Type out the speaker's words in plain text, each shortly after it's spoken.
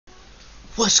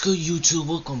What's good, YouTube?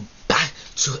 Welcome back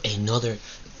to another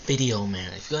video,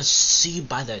 man. If you guys see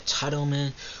by the title,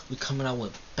 man, we're coming out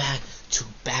with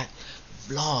back-to-back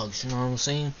vlogs, you know what I'm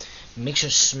saying? Make sure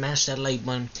to smash that like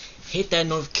button, hit that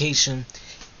notification,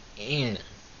 and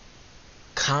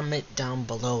comment down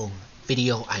below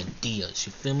video ideas,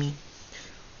 you feel me?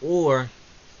 Or,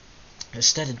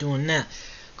 instead of doing that,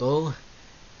 go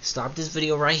stop this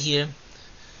video right here,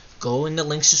 go in the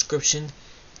link description,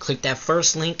 click that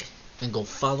first link, and go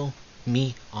follow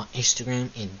me on Instagram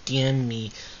and DM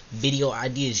me video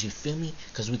ideas, you feel me?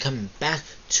 Because we coming back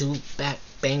to back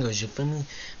bangers, you feel me?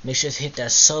 Make sure to hit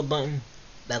that sub button,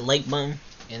 that like button,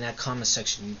 and that comment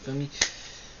section, you feel me?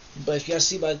 But if y'all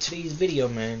see by today's video,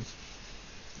 man,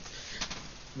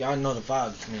 y'all know the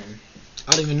vibes, man.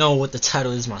 I don't even know what the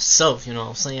title is myself, you know what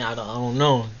I'm saying? I don't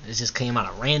know. It just came out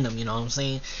of random, you know what I'm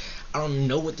saying? I don't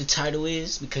know what the title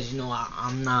is because, you know,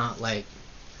 I'm not like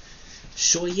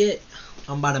sure yet.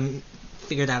 I'm about to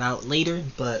figure that out later,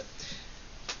 but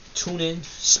tune in,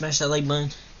 smash that like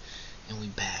button, and we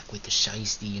back with the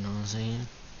shiesty, you know what I'm saying?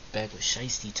 Back with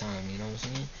shiesty time, you know what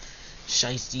I'm saying?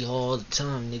 Shiesty all the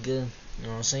time, nigga. You know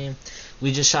what I'm saying?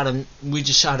 We just shot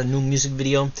a new music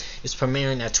video. It's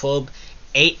premiering at 12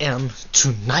 a.m.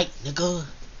 tonight, nigga.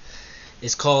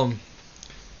 It's called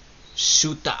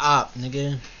Shoot the Op, nigga. You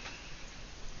know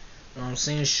what I'm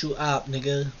saying? Shoot op,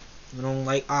 nigga. We don't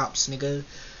like ops, nigga.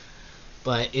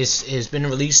 But it's been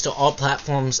released to all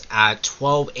platforms at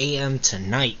 12 a.m.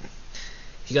 tonight.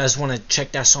 If you guys want to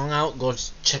check that song out, go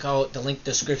check out the link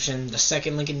description. The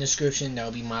second link in the description, that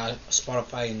will be my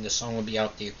Spotify, and the song will be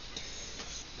out there.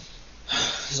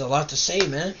 There's a lot to say,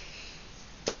 man.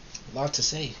 A lot to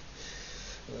say.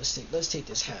 Let's take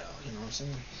this hat off. You know what I'm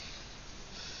saying?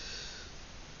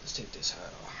 Let's take this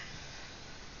hat off.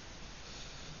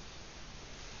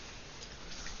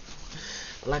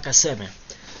 Like I said, man.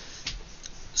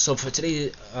 So for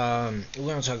today, we're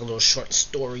gonna talk a little short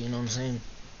story. You know what I'm saying?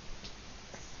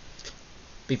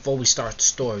 Before we start the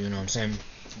story, you know what I'm saying?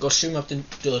 Go stream up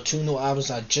the two new albums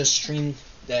I just streamed.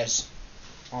 That's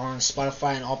on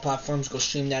Spotify and all platforms. Go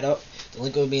stream that up. The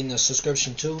link will be in the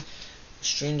subscription too.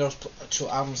 Stream those two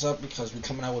albums up because we're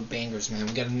coming out with bangers, man.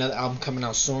 We got another album coming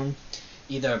out soon,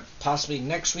 either possibly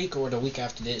next week or the week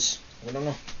after this. We don't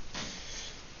know.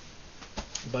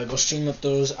 But go stream up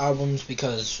those albums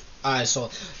because so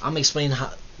I'm explaining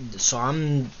how. So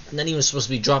I'm not even supposed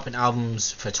to be dropping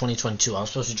albums for 2022. I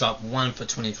was supposed to drop one for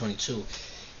 2022.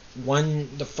 One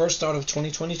the first start of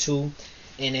 2022,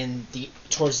 and then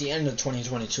towards the end of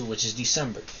 2022, which is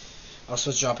December. I was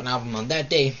supposed to drop an album on that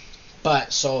day,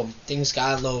 but so things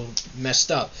got a little messed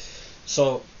up.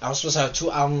 So I was supposed to have two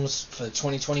albums for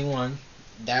 2021.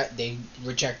 That they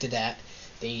rejected that.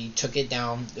 They took it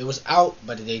down. It was out,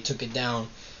 but they took it down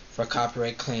for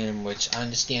copyright claim, which I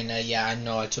understand that. Yeah, I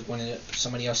know I took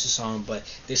somebody else's song, but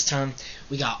this time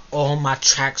we got all my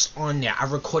tracks on there. I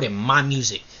recorded my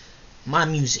music.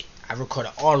 I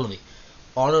recorded all of it.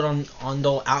 All of them on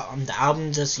the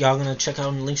albums that y'all gonna check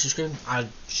out in the link description. I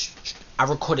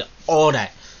recorded all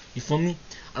that. You feel me?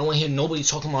 I don't want to hear nobody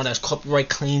talking about that's copyright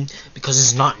claim because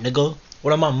it's not, nigga.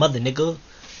 What about my mother, nigga?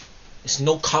 It's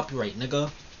no copyright, nigga.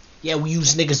 Yeah, we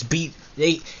use niggas beat.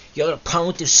 Yo, the problem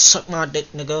with this, suck my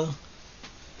dick, nigga.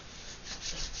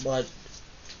 But as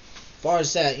far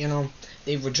as that, you know,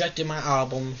 they rejected my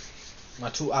album, my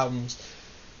two albums.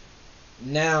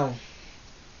 Now,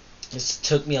 it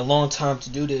took me a long time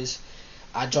to do this.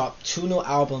 I dropped two new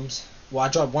albums. Well, I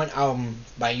dropped one album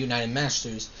by United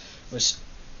Masters, which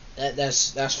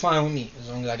that's fine with me as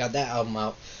long as I got that album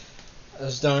out.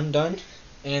 That's done.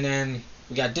 And then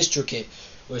we got DistroKid,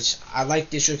 which I like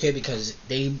DistroKid because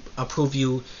they approve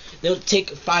you. They'll take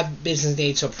 5 business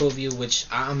days to approve you, which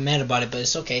I'm mad about it, but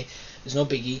it's okay. It's no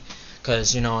biggie,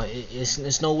 cause you know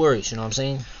it's no worries. You know what I'm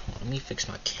saying? Let me fix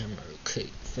my camera real quick.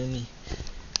 Feel me?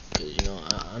 Cause you know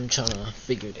I'm trying to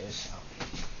figure this out.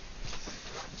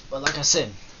 But like I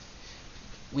said,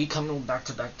 we coming back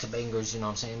to bangers. You know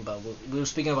what I'm saying? But we were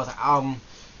speaking about the album.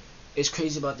 It's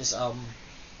crazy about this album.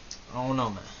 I don't know,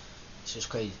 man. It's just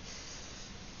crazy.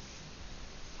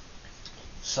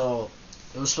 So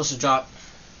it was supposed to drop.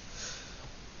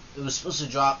 In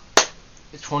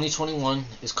 2021.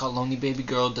 It's called Lonely Baby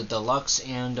Girl, the deluxe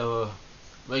and the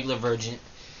regular version.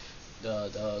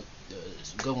 The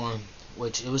good one,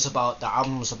 which the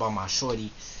album was about my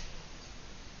shorty.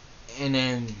 And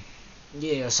then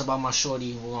yeah, it's about my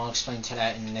shorty. We're gonna explain to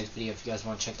that in the next video. If you guys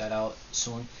want to check that out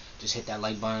soon, just hit that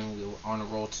like button. We're on a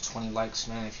roll to 20 likes,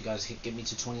 man. If you guys get me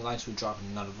to 20 likes, we're dropping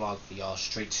another vlog for y'all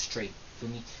straight. Feel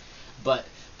me? But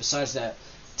besides that,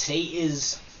 today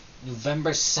is November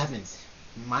 7th.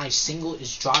 My single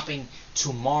is dropping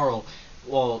tomorrow,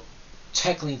 well,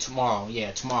 technically tomorrow.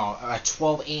 Yeah, tomorrow at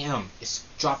 12 a.m. It's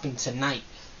dropping tonight,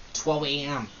 12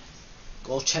 a.m.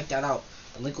 Go check that out.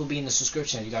 The link will be in the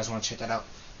description if you guys want to check that out.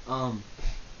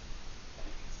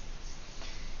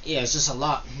 Yeah, it's just a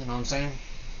lot. You know what I'm saying?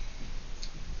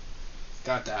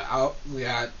 Got that out. We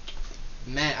got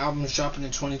mad albums dropping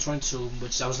in 2022,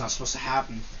 which that was not supposed to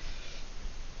happen.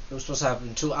 It was supposed to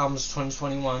happen 2 albums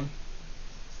 2021,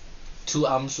 2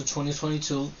 albums for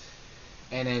 2022,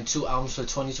 and then 2 albums for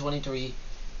 2023.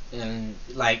 And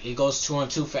like it goes 2 on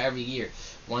 2 for every year.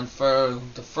 One for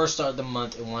the first start of the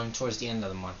month and one towards the end of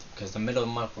the month. Because the middle of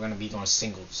the month we're gonna be doing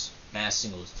singles, mass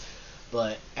singles.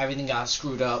 But everything got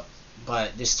screwed up.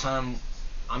 But this time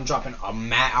I'm dropping a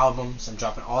mad albums. I'm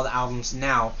dropping all the albums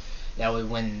now. That way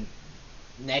when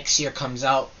next year comes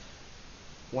out,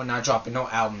 we're not dropping no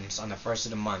albums on the first of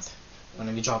the month. We're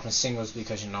gonna be dropping singles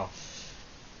because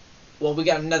well, we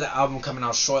got another album coming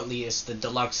out shortly. It's the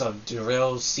deluxe of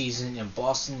Drill Season in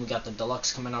Boston. We got the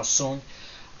deluxe coming out soon.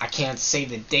 I can't say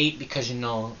the date because I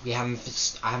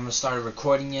haven't started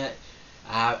recording yet.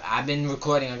 I've been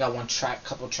recording. I got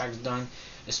couple tracks done.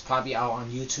 It's probably out on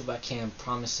YouTube. I can't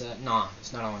promise that. Nah,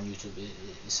 it's not out on YouTube.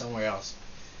 It's somewhere else.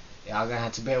 Y'all gonna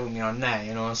have to bear with me on that.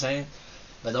 You know what I'm saying?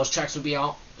 But those tracks will be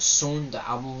out soon. That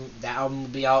album will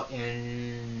be out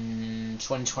in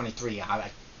 2023.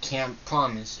 I can't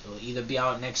promise. It'll either be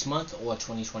out next month or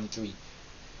 2023.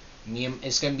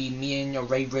 It's gonna be me and your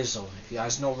Ray Rizzo. If you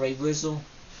guys know Ray Rizzo,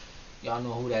 y'all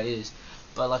know who that is.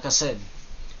 But like I said,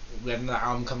 we have another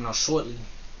album coming out shortly.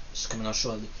 It's coming out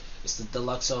shortly. It's the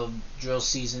deluxe of Drill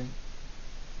Season.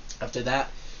 After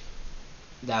that,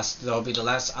 that'll be the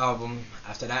last album.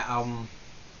 After that album,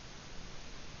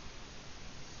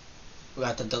 we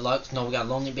got the deluxe. No, we got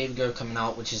Lonely Baby Girl coming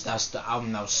out, that's the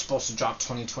album that was supposed to drop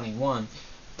 2021,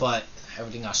 but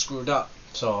everything got screwed up.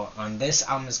 So on this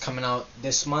album is coming out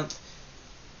this month.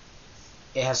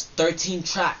 It has 13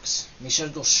 tracks. Make sure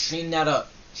to go stream that up.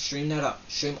 Stream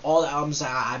all the albums that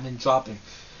I've been dropping.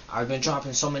 I've been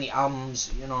dropping so many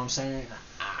albums. You know what I'm saying?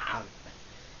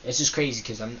 It's just crazy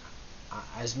because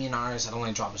as me an artist, I don't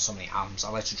like dropping so many albums. I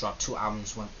like to drop 2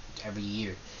 albums every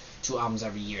year. 2 albums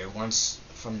every year. Once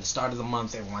from the start of the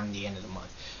month and one at the end of the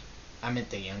month. I meant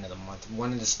the end of the month.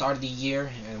 One at the start of the year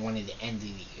and one at the end of the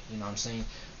year. You know what I'm saying?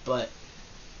 But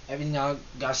everything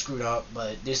got screwed up.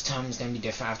 But this time it's gonna be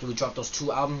different. After we drop those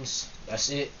 2 albums, that's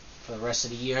it for the rest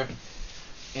of the year.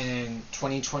 And in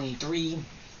 2023,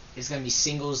 it's gonna be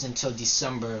singles until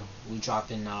December. We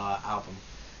drop an album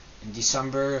in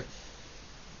December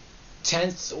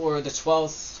 10th or the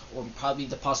 12th, or probably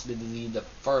the possibility the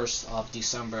 1st of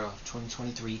December of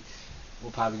 2023.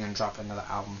 We're probably gonna drop another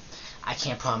album. I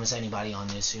can't promise anybody on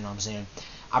this, you know what I'm saying?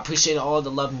 I appreciate all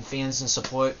the love and fans and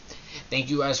support. Thank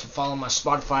you guys for following my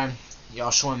Spotify.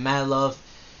 Y'all showing mad love.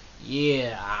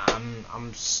 Yeah,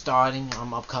 I'm starting.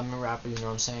 I'm upcoming rapper, you know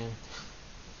what I'm saying?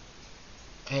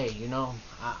 Hey,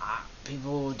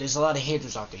 people, there's a lot of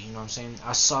haters out there, you know what I'm saying?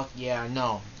 I suck, yeah, I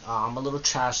know. I'm a little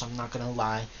trash, I'm not gonna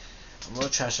lie. I'm a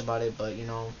little trash about it, but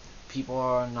people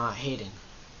are not hating.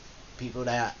 People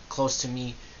that close to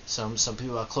me, some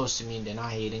people are close to me and they're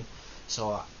not hating.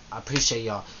 So I appreciate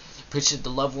y'all. Appreciate the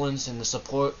loved ones and the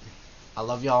support. I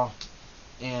love y'all,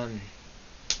 and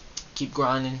keep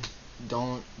grinding.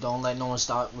 Don't let no one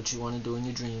stop what you want to do in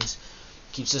your dreams.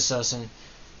 Keep successing.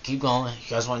 Keep going. You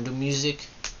guys want to do music?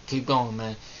 Keep going,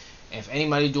 man. If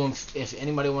anybody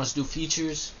wants to do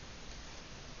features,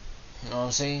 you know what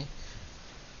I'm saying?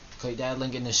 Click that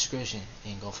link in the description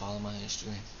and go follow my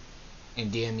Instagram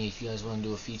and DM me if you guys want to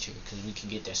do a feature, because we can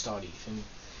get that started. You feel me?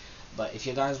 But if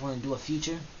you guys want to do a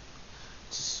feature,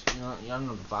 just y'all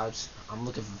know the vibes. I'm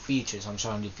looking for features. I'm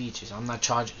trying to do features. I'm not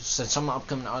charging. Since I'm an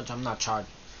upcoming artist, I'm not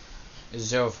charging.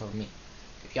 It's $0 for me.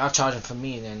 If y'all charging for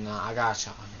me, then I got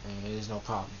y'all, and there's no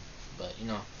problem. But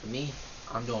for me,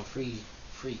 I'm doing free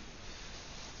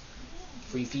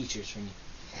features for me.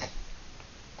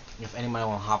 If anybody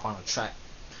want to hop on a track,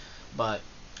 but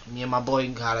me and my boy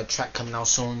got a track coming out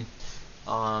soon.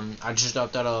 I just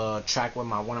dropped out a track with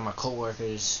one of my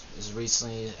coworkers is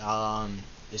recently.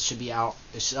 It should be out.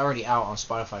 It's already out on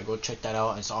Spotify. Go check that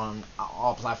out. It's on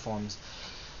all platforms.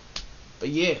 But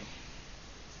yeah,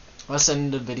 let's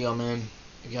end the video, man.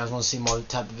 If you guys want to see more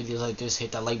type of videos like this,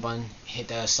 hit that like button, hit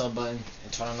that sub button,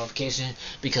 and turn on notifications,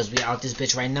 because we out this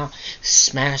bitch right now.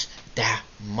 Smash that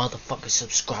motherfucking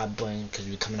subscribe button, because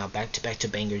we coming out back to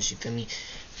bangers. You feel me?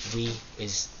 We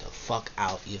is the fuck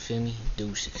out. You feel me?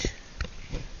 Deuces.